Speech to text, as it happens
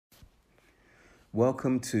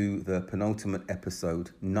Welcome to the penultimate episode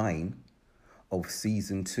 9 of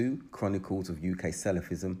Season 2 Chronicles of UK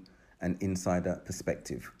Salafism and Insider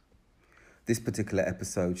Perspective. This particular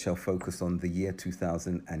episode shall focus on the year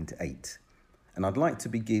 2008. And I'd like to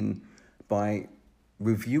begin by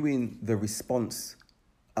reviewing the response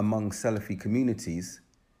among Salafi communities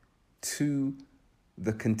to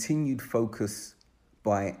the continued focus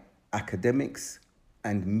by academics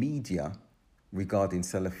and media regarding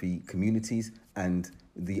Salafi communities and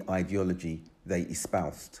the ideology they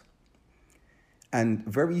espoused. And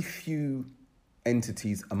very few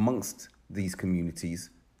entities amongst these communities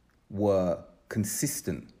were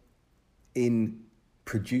consistent in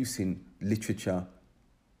producing literature,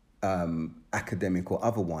 academic or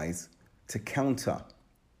otherwise, to counter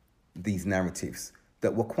these narratives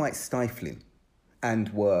that were quite stifling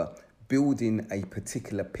and were building a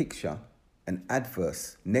particular picture, an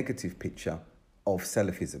adverse, negative picture of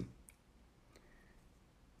Salafism.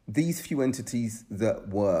 These few entities that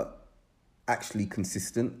were actually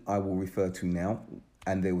consistent, I will refer to now,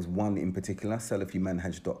 and there was one in particular,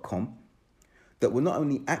 SalafiManhaj.com, that were not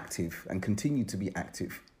only active and continue to be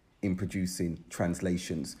active in producing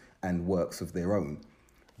translations and works of their own,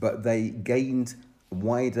 but they gained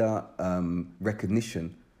wider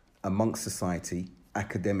recognition amongst society,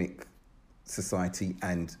 academic society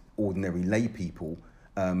and ordinary lay people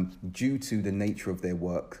due to the nature of their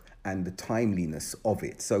work and the timeliness of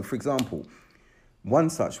it. So, for example,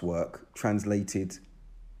 one such work translated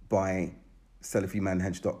by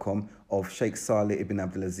SalafiManhaj.com of Sheikh Saleh ibn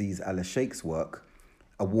Abdulaziz al-Sheikh's work,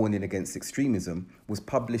 A Warning Against Extremism, was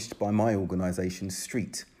published by my organisation,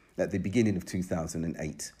 Street, at the beginning of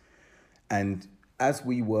 2008. And as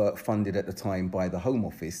we were funded at the time by the Home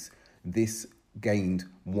Office, this gained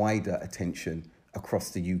wider attention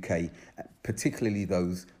across the UK, particularly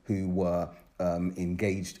those who were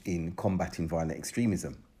engaged in combating violent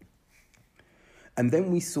extremism. And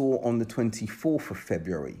then we saw on the 24th of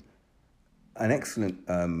February an excellent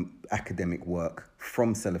academic work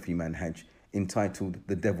from Salafi Manhaj entitled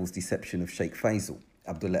The Devil's Deception of Sheikh Faisal,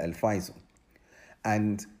 Abdullah al-Faisal.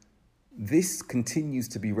 And this continues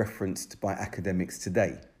to be referenced by academics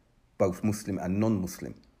today, both Muslim and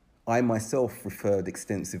non-Muslim. I myself referred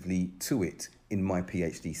extensively to it in my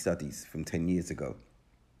PhD studies from 10 years ago.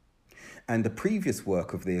 And the previous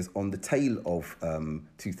work of theirs on the tail of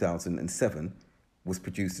 2007 was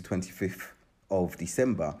produced the 25th of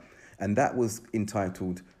December, and that was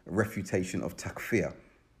entitled Refutation of Takfir,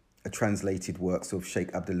 a translated works of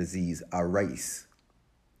Sheikh Abdulaziz al-Rais.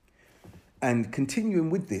 And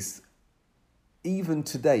continuing with this, even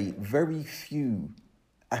today, very few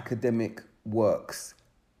academic works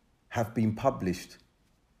have been published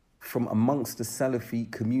from amongst the Salafi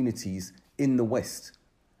communities in the West.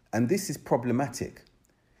 And this is problematic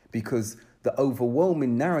because the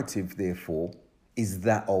overwhelming narrative, therefore, is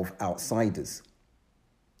that of outsiders.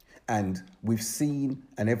 And we've seen,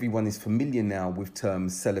 and everyone is familiar now with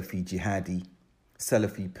terms Salafi jihadi,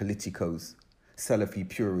 Salafi politicos, Salafi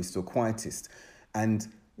purist or quietist. And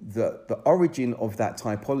the origin of that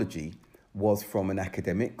typology was from an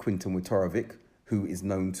academic, Quinton Witorovic, who is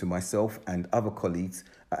known to myself and other colleagues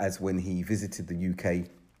as when he visited the UK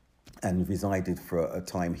and resided for a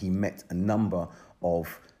time, he met a number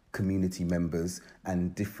of community members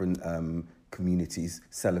and different communities,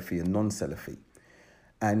 Salafi and non-Salafi.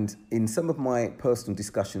 And in some of my personal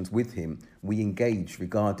discussions with him, we engaged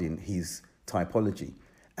regarding his typology.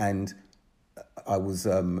 And I was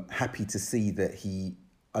happy to see that he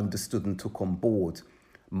understood and took on board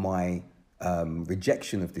my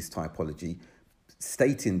rejection of this typology,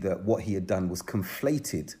 stating that what he had done was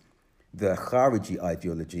conflated the Khariji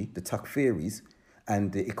ideology, the Takfiris,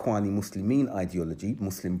 and the Ikhwani Muslimin ideology,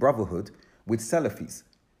 Muslim Brotherhood, with Salafis,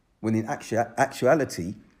 when in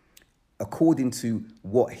actuality, according to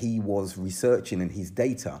what he was researching and his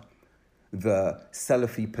data, the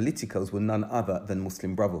Salafi politicos were none other than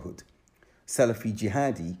Muslim Brotherhood. Salafi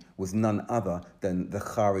jihadi was none other than the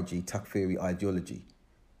Khariji Takfiri ideology.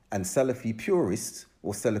 And Salafi purists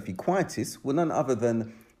or Salafi quietists were none other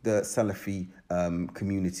than the Salafi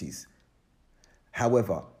communities.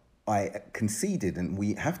 However, I conceded, and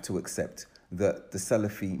we have to accept, that the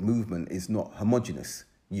Salafi movement is not homogenous.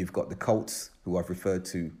 You've got the cults, who I've referred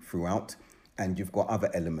to throughout, and you've got other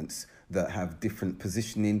elements that have different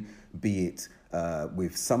positioning, be it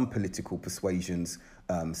with some political persuasions,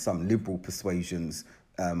 some liberal persuasions,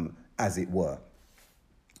 as it were.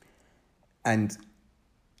 And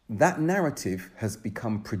that narrative has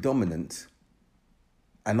become predominant,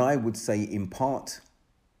 and I would say in part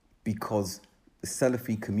because the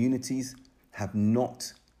Salafi communities have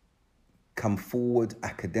not come forward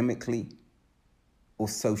academically or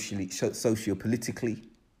socio-politically,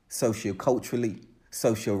 socio-culturally,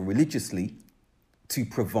 socio-religiously to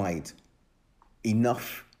provide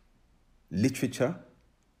enough literature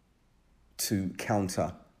to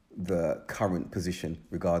counter the current position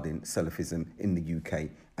regarding Salafism in the UK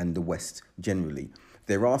and the West generally.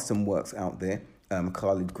 There are some works out there.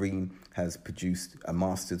 Khalid Green has produced a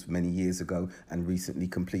master's many years ago and recently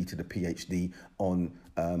completed a PhD on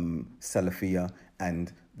Salafiyah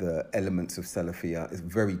and the elements of Salafiyah. It's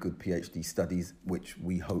very good PhD studies, which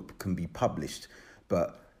we hope can be published.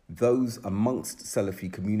 But those amongst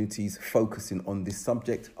Salafi communities focusing on this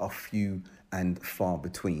subject are few and far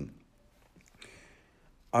between.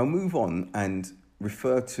 I'll move on and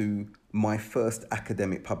refer to my first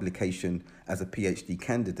academic publication as a PhD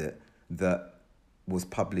candidate that was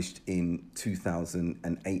published in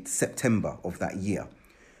 2008, September of that year.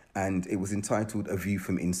 And it was entitled A View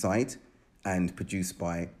from Inside and produced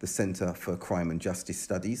by the Centre for Crime and Justice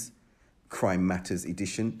Studies, Crime Matters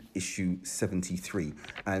edition, issue 73.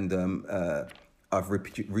 And I've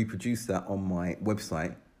reproduced that on my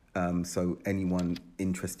website. So anyone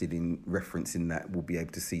interested in referencing that will be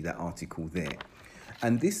able to see that article there.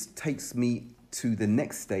 And this takes me to the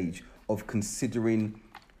next stage of considering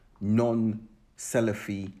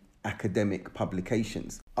non-Salafi academic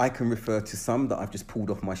publications. I can refer to some that I've just pulled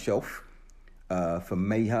off my shelf. From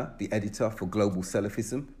Meha, the editor for Global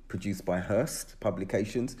Salafism, produced by Hearst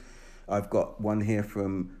Publications. I've got one here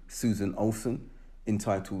from Susan Olson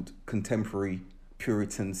entitled Contemporary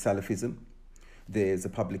Puritan Salafism. There's a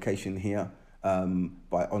publication here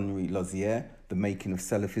by Henri Lozier, The Making of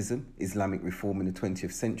Salafism, Islamic Reform in the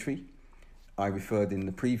 20th Century. I referred in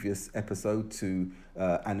the previous episode to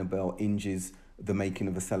Annabelle Inge's The Making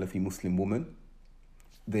of a Salafi Muslim Woman.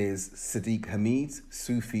 There's Sadiq Hamid's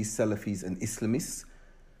Sufis, Salafis and Islamists.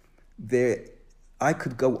 I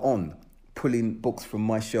could go on pulling books from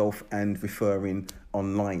my shelf and referring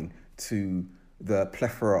online to the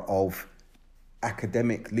plethora of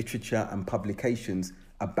academic literature and publications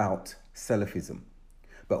about Salafism.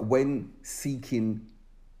 But when seeking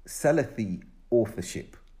Salafi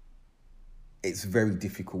authorship, it's very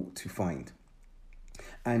difficult to find.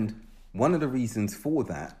 And one of the reasons for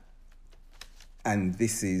that, and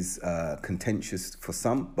this is contentious for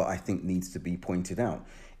some, but I think needs to be pointed out,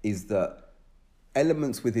 is that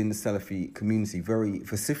elements within the Salafi community, very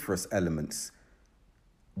vociferous elements,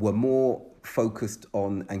 were more focused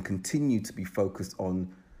on and continue to be focused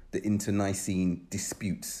on the internecine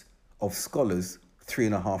disputes of scholars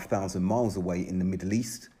 3,500 miles away in the Middle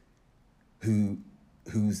East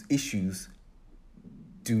whose issues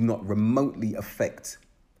do not remotely affect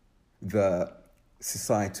the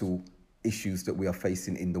societal issues that we are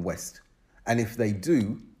facing in the West. And if they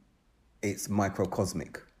do, it's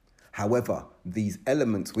microcosmic. However, these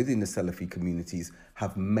elements within the Salafi communities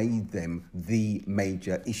have made them the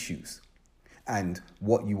major issues. And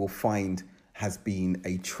what you will find has been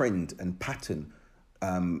a trend and pattern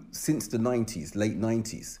since the 90s, late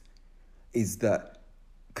 90s, is that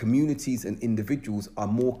communities and individuals are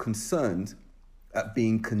more concerned at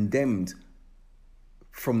being condemned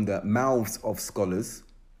from the mouths of scholars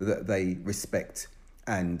that they respect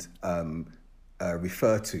and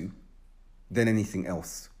refer to than anything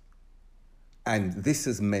else. And this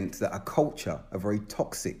has meant that a culture, a very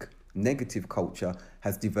toxic, negative culture,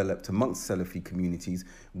 has developed amongst Salafi communities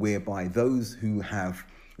whereby those who have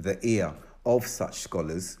the ear of such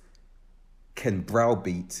scholars can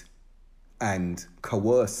browbeat and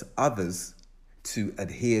coerce others to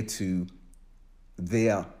adhere to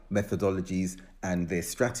their methodologies and their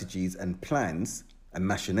strategies and plans and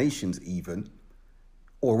machinations even,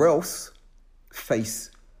 or else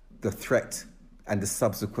face the threat and the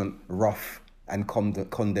subsequent wrath and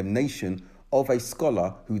condemnation of a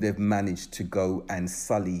scholar who they've managed to go and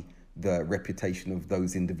sully the reputation of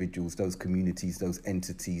those individuals, those communities, those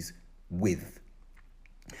entities with.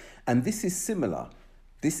 And this is similar.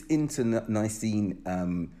 This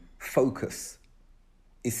internecine focus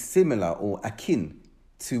is similar or akin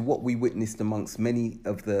to what we witnessed amongst many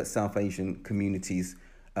of the South Asian communities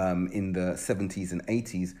in the 70s and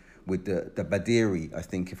 80s with the Badiri, I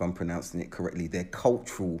think if I'm pronouncing it correctly, their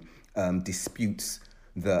cultural disputes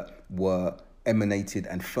that were emanated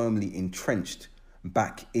and firmly entrenched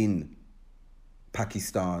back in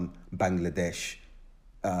Pakistan, Bangladesh,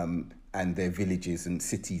 and their villages and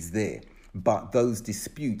cities there. But those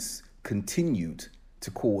disputes continued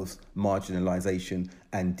to cause marginalization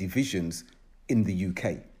and divisions in the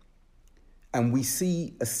UK. And we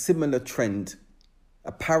see a similar trend,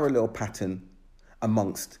 a parallel pattern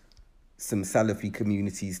amongst some Salafi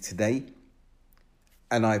communities today.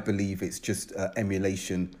 And I believe it's just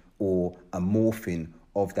emulation or a morphing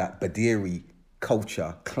of that Badiri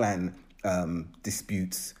culture, clan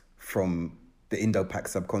disputes from the Indo-Pak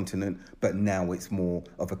subcontinent, but now it's more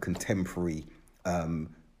of a contemporary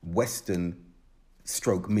Western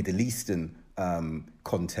stroke Middle Eastern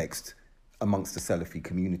context amongst the Salafi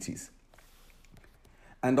communities.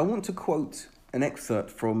 And I want to quote an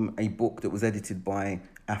excerpt from a book that was edited by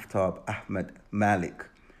Aftab Ahmed Malik.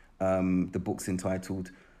 The book's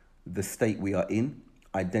entitled The State We Are In,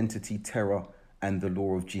 Identity, Terror, and the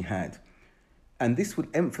Law of Jihad. And this would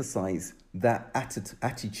emphasize that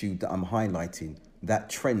attitude that I'm highlighting, that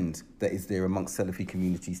trend that is there amongst Salafi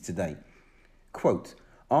communities today. Quote,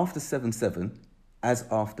 after 7/7, as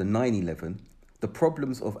after 9/11, the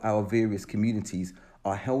problems of our various communities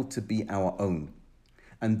are held to be our own.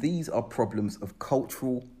 And these are problems of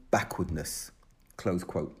cultural backwardness, close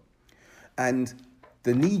quote. And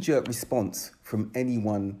the knee-jerk response from any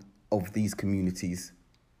one of these communities,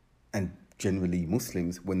 and generally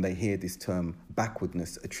Muslims, when they hear this term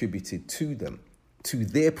backwardness attributed to them, to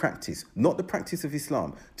their practice, not the practice of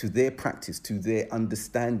Islam, to their practice, to their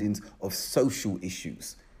understandings of social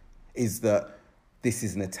issues, is that this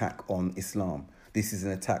is an attack on Islam. This is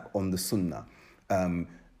an attack on the Sunnah.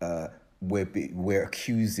 We're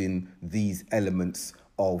accusing these elements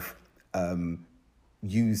of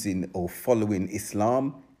using or following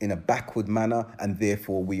Islam in a backward manner, and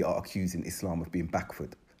therefore we are accusing Islam of being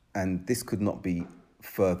backward. And this could not be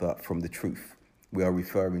further from the truth. We are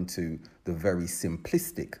referring to the very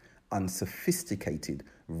simplistic, unsophisticated,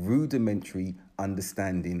 rudimentary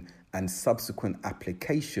understanding and subsequent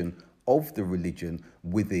application of the religion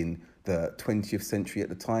within the 20th century at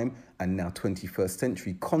the time and now 21st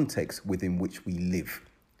century context within which we live.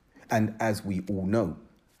 And as we all know,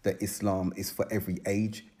 that Islam is for every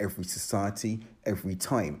age, every society, every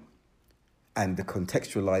time. And the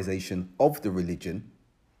contextualization of the religion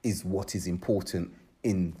is what is important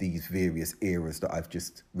in these various eras that I've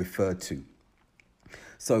just referred to.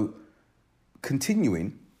 So,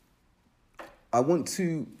 continuing, I want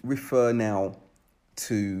to refer now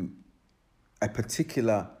to a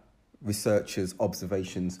particular researcher's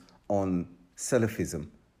observations on Salafism.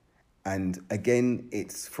 And again,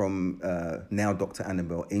 it's from now Dr.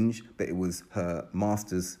 Annabel Inge, but it was her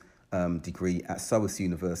master's degree at SOAS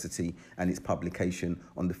University and its publication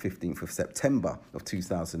on the 15th of September of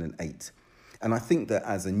 2008. And I think that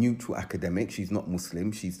as a neutral academic, she's not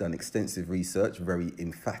Muslim, she's done extensive research, very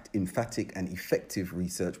emphatic and effective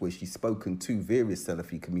research where she's spoken to various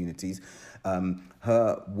Salafi communities.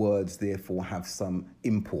 Her words therefore have some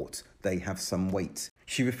import, they have some weight.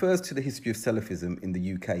 She refers to the history of Salafism in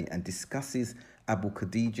the UK and discusses Abu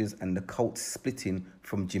Khadija's and the cult splitting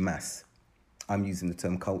from Jimas. I'm using the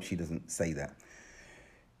term cult, she doesn't say that.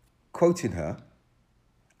 Quoting her,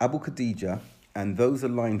 Abu Khadija and those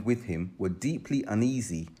aligned with him were deeply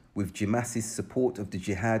uneasy with Jimas's support of the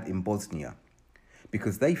jihad in Bosnia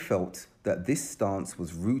because they felt that this stance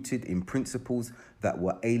was rooted in principles that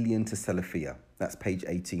were alien to Salafiyah. That's page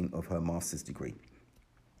 18 of her master's degree.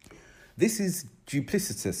 This is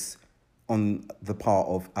duplicitous on the part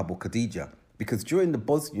of Abu Khadija because during the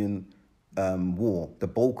Bosnian war, the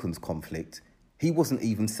Balkans conflict, he wasn't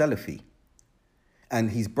even Salafi.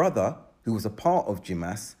 And his brother, who was a part of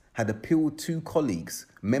Jimas, had appealed to colleagues,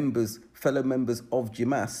 fellow members of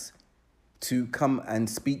Jimas, to come and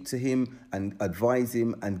speak to him and advise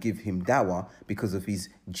him and give him dawah because of his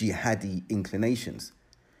jihadi inclinations.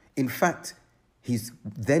 In fact, his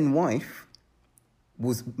then wife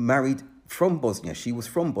was married from Bosnia. She was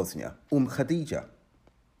from Bosnia, Khadija.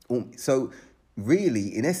 So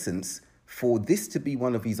really, in essence, for this to be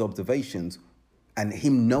one of his observations and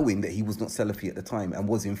him knowing that he was not Salafi at the time and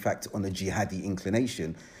was in fact on a jihadi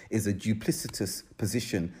inclination is a duplicitous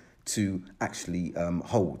position to actually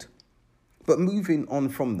hold. But moving on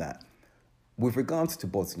from that, with regards to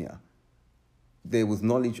Bosnia, there was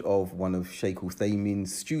knowledge of one of Sheikh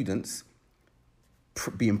Uthaymin's students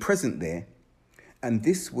being present there, and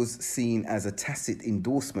this was seen as a tacit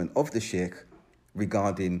endorsement of the Sheikh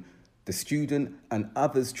regarding the student and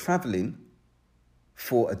others travelling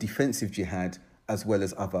for a defensive jihad as well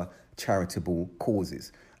as other charitable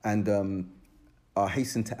causes. And I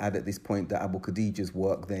hasten to add at this point that Abu Khadija's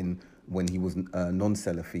work then, when he was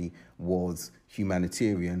non-Salafi, was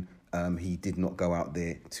humanitarian. He did not go out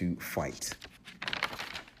there to fight.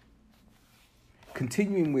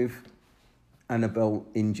 Continuing with Annabel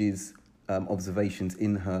Inge's observations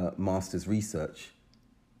in her master's research,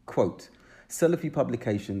 quote, Salafi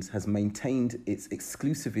Publications has maintained its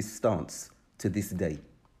exclusivist stance to this day.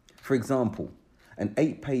 For example, an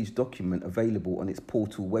 8-page document available on its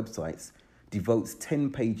portal websites devotes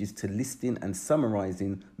 10 pages to listing and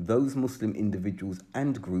summarising those Muslim individuals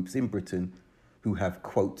and groups in Britain who have,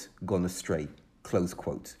 quote, gone astray, close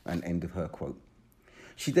quote, and end of her quote.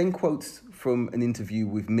 She then quotes from an interview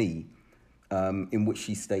with me in which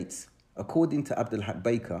she states, according to Abdul Haq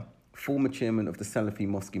Baker, former chairman of the Salafi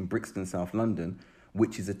Mosque in Brixton, South London,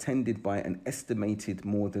 which is attended by an estimated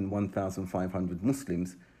more than 1,500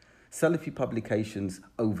 Muslims, Salafi publications'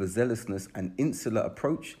 overzealousness and insular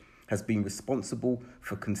approach has been responsible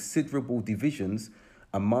for considerable divisions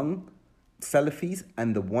among Salafis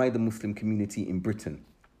and the wider Muslim community in Britain.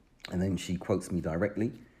 And then she quotes me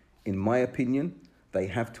directly, in my opinion, they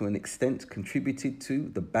have to an extent contributed to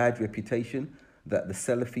the bad reputation that the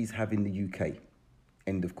Salafis have in the UK.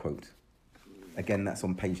 End of quote. Again, that's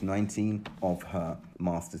on page 19 of her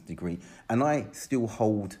master's degree. And I still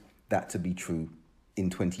hold that to be true in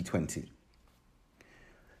 2020.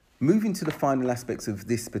 Moving to the final aspects of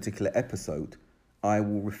this particular episode, I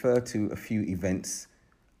will refer to a few events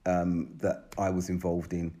that I was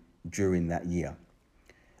involved in during that year.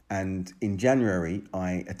 And in January,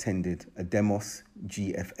 I attended a Demos,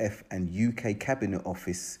 GFF and UK Cabinet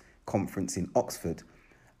Office conference in Oxford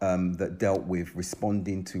that dealt with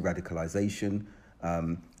responding to radicalisation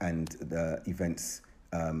and the events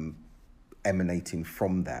emanating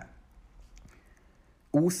from that.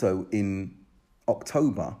 Also in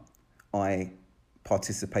October, I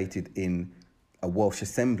participated in a Welsh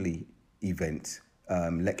Assembly event,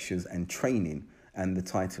 lectures and training, and the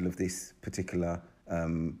title of this particular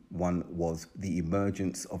one was The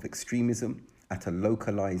Emergence of Extremism at a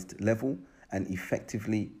Localised Level and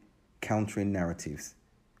Effectively Countering Narratives.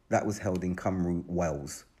 That was held in Cymru,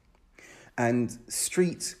 Wales. And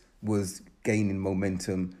Street was gaining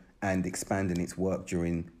momentum and expanding its work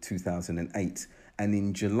during 2008. And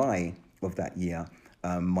in July of that year,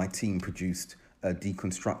 my team produced a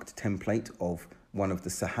deconstruct template of one of the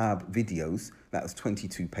Sahab videos, that was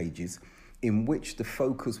 22 pages, in which the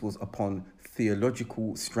focus was upon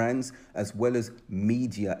theological strands as well as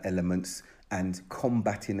media elements and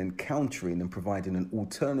combating and countering and providing an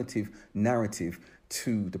alternative narrative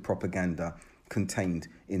to the propaganda contained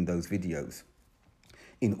in those videos.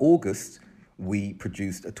 In August, we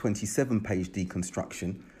produced a 27-page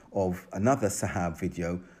deconstruction of another Sahab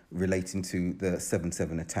video relating to the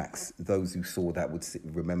 7/7 attacks. Those who saw that would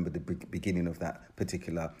remember the beginning of that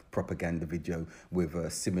particular propaganda video with a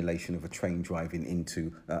simulation of a train driving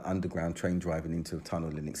into, underground train driving into a tunnel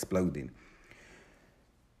and exploding.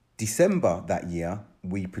 December that year,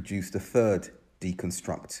 we produced a third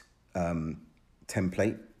deconstruct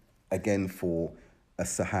template, again for a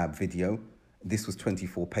Sahab video. This was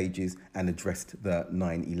 24 pages and addressed the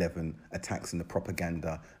 9/11 attacks and the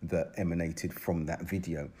propaganda that emanated from that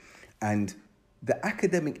video. And the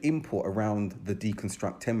academic import around the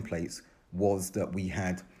deconstruct templates was that we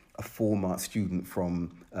had a former student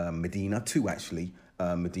from Medina, two actually,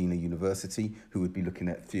 Medina University, who would be looking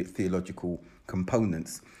at theological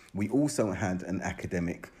components. We also had an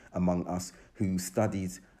academic among us who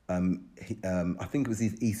studied I think it was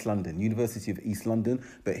East London, University of East London,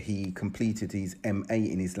 but he completed his MA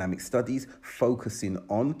in Islamic Studies, focusing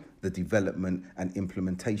on the development and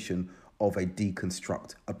implementation of a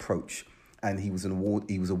deconstruct approach. And he was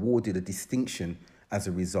awarded a distinction as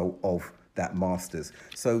a result of that master's.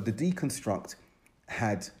 So the deconstruct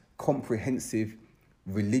had comprehensive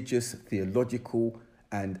religious, theological,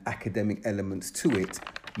 and academic elements to it,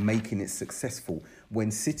 making it successful. When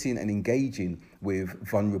sitting and engaging with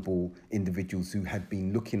vulnerable individuals who had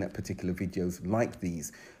been looking at particular videos like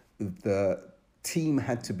these, the team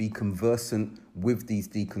had to be conversant with these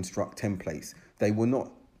deconstruct templates. They were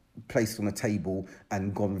not placed on a table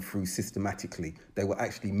and gone through systematically. They were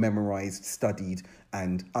actually memorized, studied,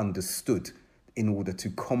 and understood in order to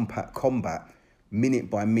combat minute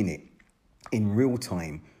by minute, in real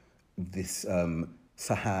time, this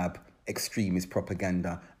Sahab extremist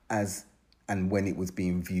propaganda as and when it was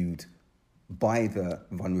being viewed by the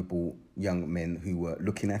vulnerable young men who were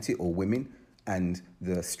looking at it, or women, and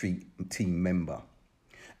the Street team member.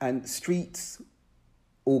 And Street's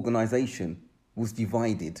organisation was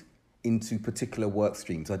divided into particular work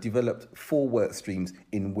streams. I developed 4 work streams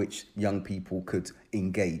in which young people could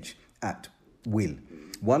engage at will.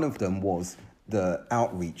 One of them was the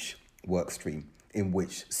outreach work stream, in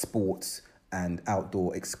which sports and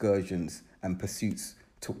outdoor excursions and pursuits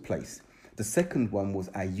took place. The second one was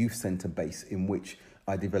our youth centre base, in which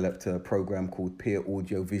I developed a program called Peer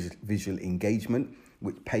Audio Visual Engagement,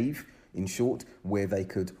 which PAVE in short, where they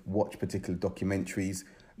could watch particular documentaries,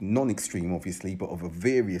 non-extreme obviously, but of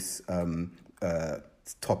various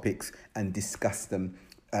topics, and discuss them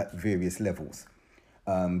at various levels.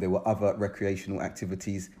 There were other recreational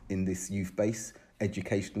activities in this youth base.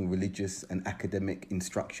 Educational, religious and academic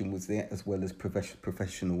instruction was there, as well as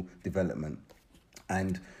professional development.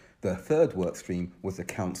 And the third work stream was the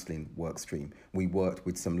counselling work stream. We worked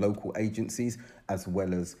with some local agencies, as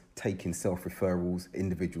well as taking self-referrals,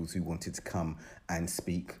 individuals who wanted to come and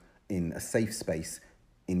speak in a safe space,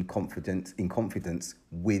 in confidence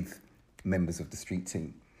with members of the street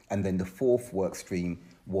team. And then the fourth work stream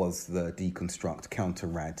was the deconstruct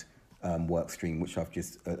counter-rad work stream, which I've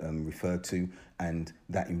just referred to, and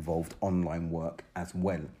that involved online work as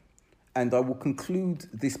well. And I will conclude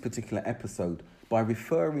this particular episode by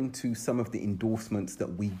referring to some of the endorsements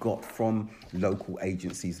that we got from local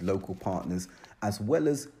agencies, local partners, as well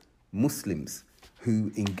as Muslims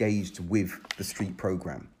who engaged with the street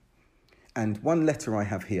programme. And one letter I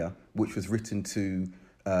have here, which was written to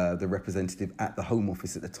the representative at the Home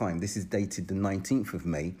Office at the time. This is dated the 19th of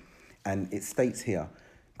May, and it states here,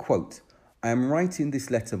 quote, "I am writing this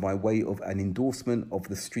letter by way of an endorsement of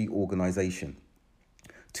the street organisation.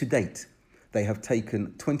 To date, they have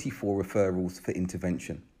taken 24 referrals for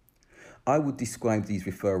intervention. I would describe these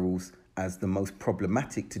referrals as the most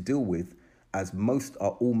problematic to deal with, as most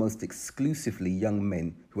are almost exclusively young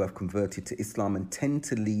men who have converted to Islam and tend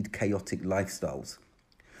to lead chaotic lifestyles.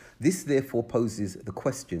 This therefore poses the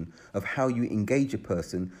question of how you engage a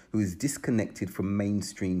person who is disconnected from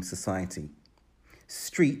mainstream society.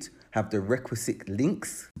 Street have the requisite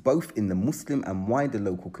links, both in the Muslim and wider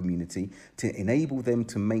local community, to enable them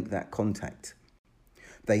to make that contact.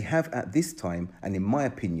 They have at this time, and in my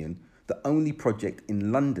opinion, the only project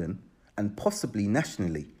in London and possibly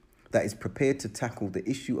nationally that is prepared to tackle the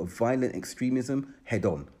issue of violent extremism head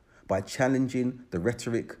on by challenging the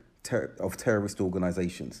rhetoric of terrorist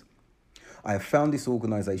organisations. I have found this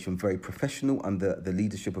organisation very professional under the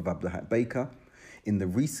leadership of Abdulhaq Baker. In the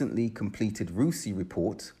recently completed RUSI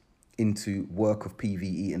report into work of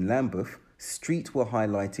PVE in Lambeth, Street were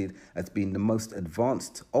highlighted as being the most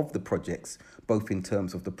advanced of the projects, both in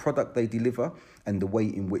terms of the product they deliver and the way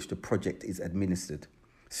in which the project is administered.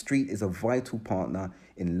 Street is a vital partner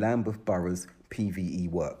in Lambeth Borough's PVE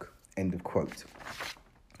work." End of quote.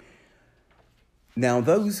 Now,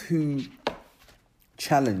 those who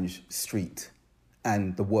challenge Street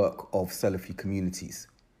and the work of Salafi communities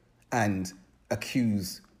and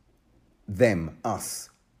accuse them, us,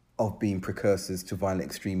 of being precursors to violent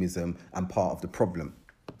extremism and part of the problem,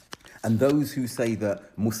 and those who say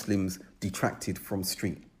that Muslims detracted from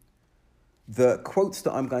Street. The quotes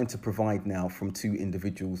that I'm going to provide now from two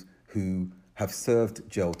individuals who have served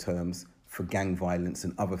jail terms for gang violence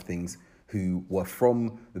and other things, who were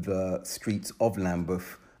from the streets of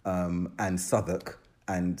Lambeth and Southwark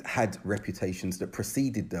and had reputations that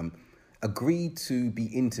preceded them, agreed to be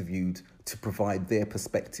interviewed to provide their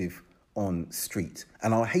perspective on Street.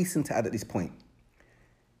 And I'll hasten to add at this point,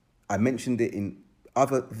 I mentioned it in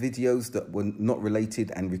other videos that were not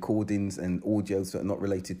related, and recordings and audios that are not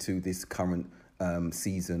related to this current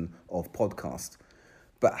season of podcast.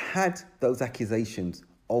 But had those accusations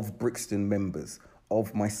of Brixton members,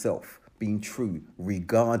 of myself, been true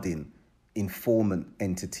regarding informant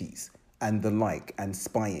entities and the like and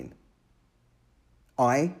spying,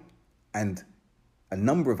 I and a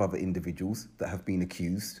number of other individuals that have been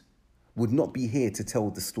accused would not be here to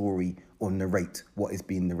tell the story or narrate what is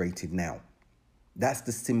being narrated now. That's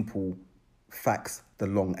the simple facts, the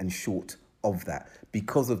long and short of that,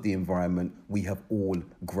 because of the environment we have all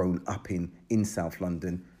grown up in South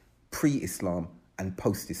London, pre-Islam and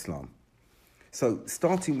post-Islam. So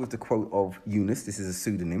starting with the quote of Yunus, this is a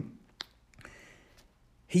pseudonym.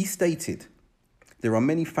 He stated, "There are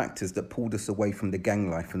many factors that pulled us away from the gang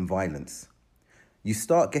life and violence. You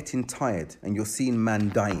start getting tired and you're seeing man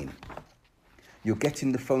dying. You're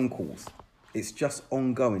getting the phone calls. It's just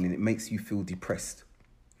ongoing and it makes you feel depressed.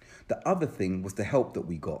 The other thing was the help that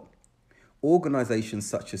we got. Organisations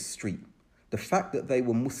such as Street, the fact that they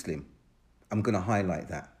were Muslim, I'm going to highlight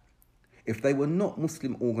that. If they were not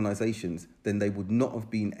Muslim organisations, then they would not have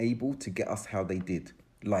been able to get us how they did.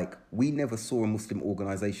 Like, we never saw a Muslim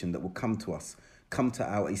organisation that would come to us, come to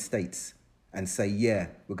our estates and say, yeah,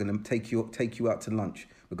 we're going to take you out to lunch.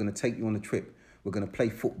 We're going to take you on a trip. We're going to play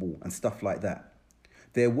football and stuff like that.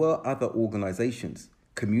 There were other organisations,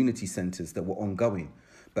 community centres that were ongoing,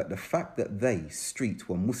 but the fact that they, Street,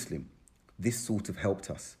 were Muslim, this sort of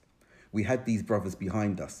helped us. We had these brothers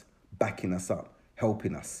behind us, backing us up,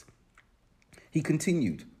 helping us." He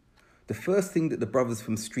continued, "The first thing that the brothers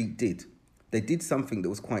from Street did, they did something that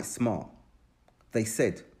was quite smart. They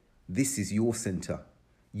said, this is your centre.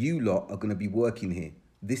 You lot are going to be working here.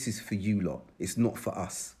 This is for you lot. It's not for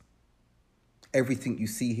us. Everything you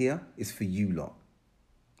see here is for you lot.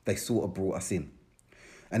 They sort of brought us in.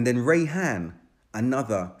 And then Rayhan,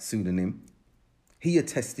 another pseudonym, he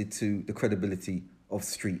attested to the credibility of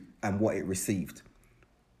Street and what it received,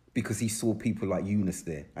 because he saw people like Yunus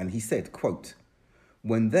there. And he said, quote,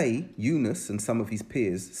 "When they, Yunus and some of his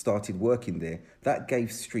peers, started working there, that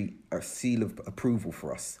gave Street a seal of approval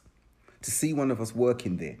for us. To see one of us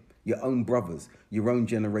working there, your own brothers, your own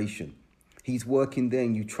generation. He's working there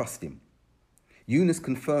and you trust him." Yunus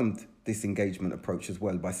confirmed this engagement approach as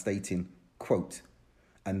well by stating, quote,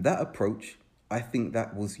 "And that approach, I think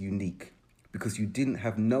that was unique, because you didn't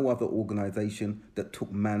have no other organisation that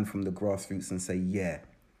took man from the grassroots and say, yeah,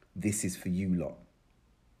 this is for you lot."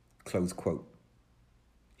 Close quote.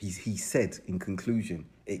 He said in conclusion,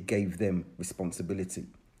 it gave them responsibility.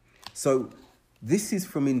 So this is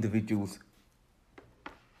from individuals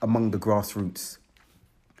among the grassroots.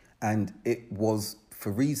 And it was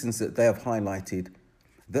for reasons that they have highlighted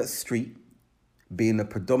that Street, being a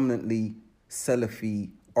predominantly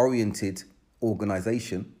Salafi-oriented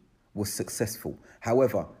organisation, was successful.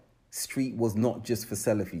 However, Street was not just for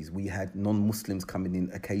Salafis. We had non-Muslims coming in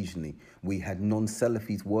occasionally. We had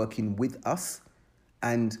non-Salafis working with us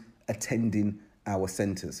and attending our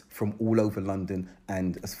centres from all over London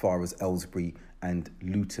and as far as Aylesbury and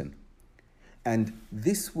Luton. And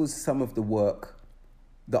this was some of the work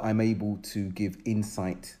that I'm able to give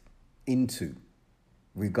insight into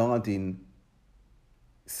regarding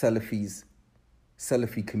Salafis,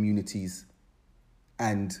 Salafi communities,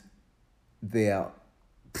 and their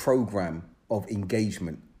program of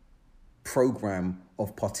engagement, program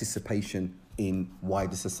of participation in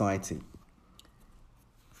wider society.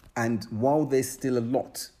 And while there's still a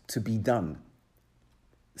lot to be done,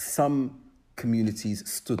 some communities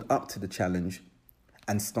stood up to the challenge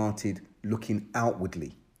and started looking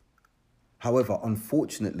outwardly. However,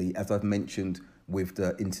 unfortunately, as I've mentioned with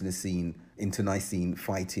the internecine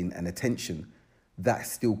fighting and attention, that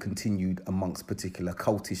still continued amongst particular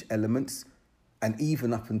cultish elements. And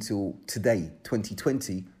even up until today,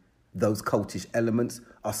 2020, those cultish elements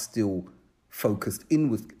are still focused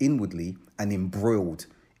inwardly and embroiled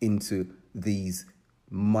into these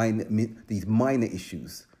minor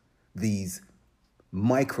issues, these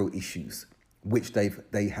micro issues, which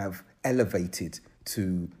they have elevated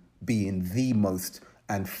to being the most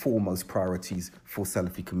and foremost priorities for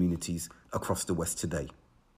Salafi communities across the West today.